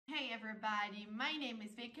everybody, my name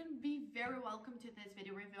is Vic and be very welcome to this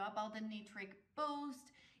video review about the Nitric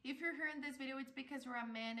Boost. If you're here in this video, it's because you're a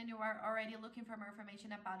man and you are already looking for more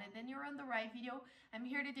information about it, then you're on the right video. I'm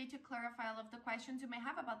here today to clarify all of the questions you may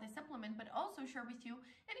have about this supplement, but also share with you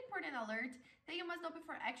an important alert that you must know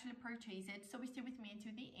before actually purchase it, so stay with me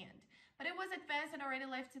until the end. But it was advanced and already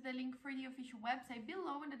left the link for the official website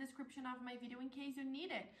below in the description of my video in case you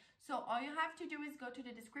need it. So all you have to do is go to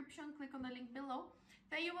the description, click on the link below,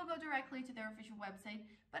 then you will go directly to their official website.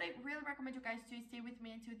 But I really recommend you guys to stay with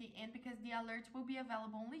me until the end because the alerts will be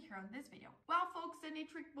available only here on this video. Well, folks, the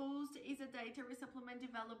Nitric Boost is a dietary supplement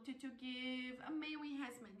developed to give a male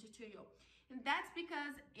enhancement to you. And that's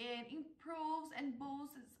because it improves and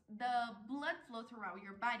boosts the blood flow throughout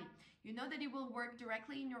your body. You know that it will work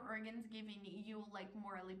directly in your organs, giving you like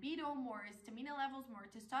more libido, more stamina levels,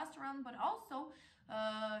 more testosterone, but also,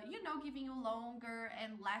 giving you longer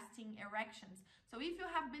and lasting erections. So if you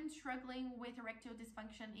have been struggling with erectile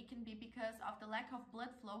dysfunction, it can be because of the lack of blood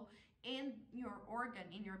flow in your organ,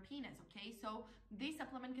 in your penis, okay? So this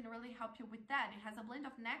supplement can really help you with that. It has a blend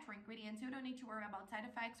of natural ingredients. You don't need to worry about side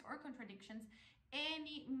effects or contradictions.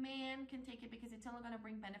 Any man can take it because it's only gonna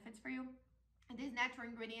bring benefits for you. And these natural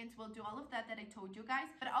ingredients will do all of that I told you guys,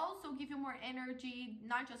 but also give you more energy,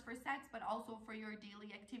 not just for sex, but also for your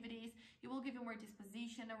daily activities. It will give you more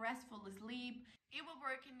disposition, a restful sleep. It will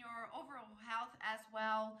work in your overall health as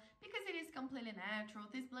well because it is completely natural.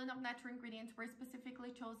 This blend of natural ingredients were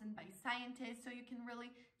specifically chosen by scientists, so you can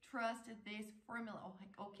really trust this formula,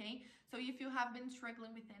 okay? So if you have been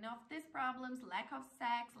struggling with any of these problems, lack of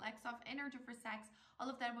sex, lack of energy for sex,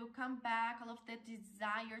 all of that will come back, all of that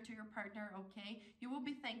desire to your partner, okay? You will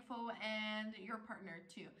be thankful and your partner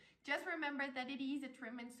too. Just remember that it is a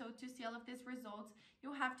treatment, so to see all of these results,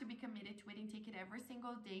 you have to be committed to it and take it every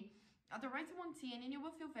single day. Otherwise, you won't see any and you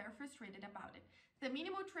will feel very frustrated about it. The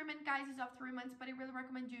minimal treatment, guys, is of 3 months, but I really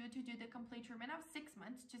recommend you to do the complete treatment of 6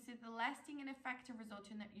 months to see the lasting and effective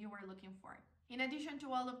results you are looking for. In addition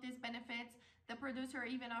to all of these benefits, the producer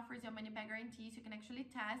even offers you a money-back guarantee, so you can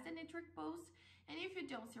actually test the Nitric Boost. And if you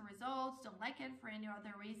don't see results, don't like it for any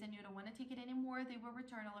other reason, you don't want to take it anymore, they will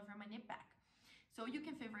return all of your money back. So you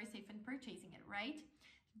can feel very safe in purchasing it, right?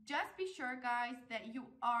 Just be sure, guys, that you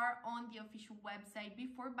are on the official website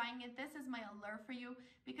before buying it. This is my alert for you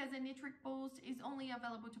because the Nitric Boost is only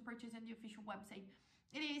available to purchase on the official website.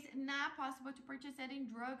 It is not possible to purchase it in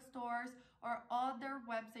drugstores or other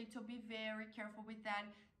websites, so be very careful with that.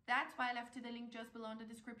 That's why I left the link just below in the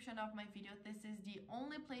description of my video. This is the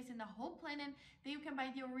only place in the whole planet that you can buy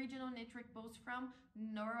the original Nitric Boost from,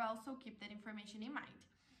 nor also keep that information in mind.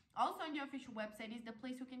 Also on the official website is the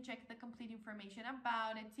place you can check the complete information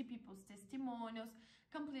about it, see people's testimonials,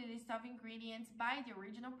 complete list of ingredients, buy the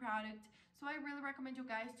original product. So I really recommend you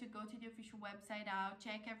guys to go to the official website out,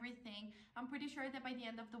 check everything. I'm pretty sure that by the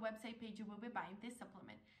end of the website page you will be buying this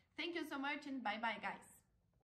supplement. Thank you so much and bye bye, guys.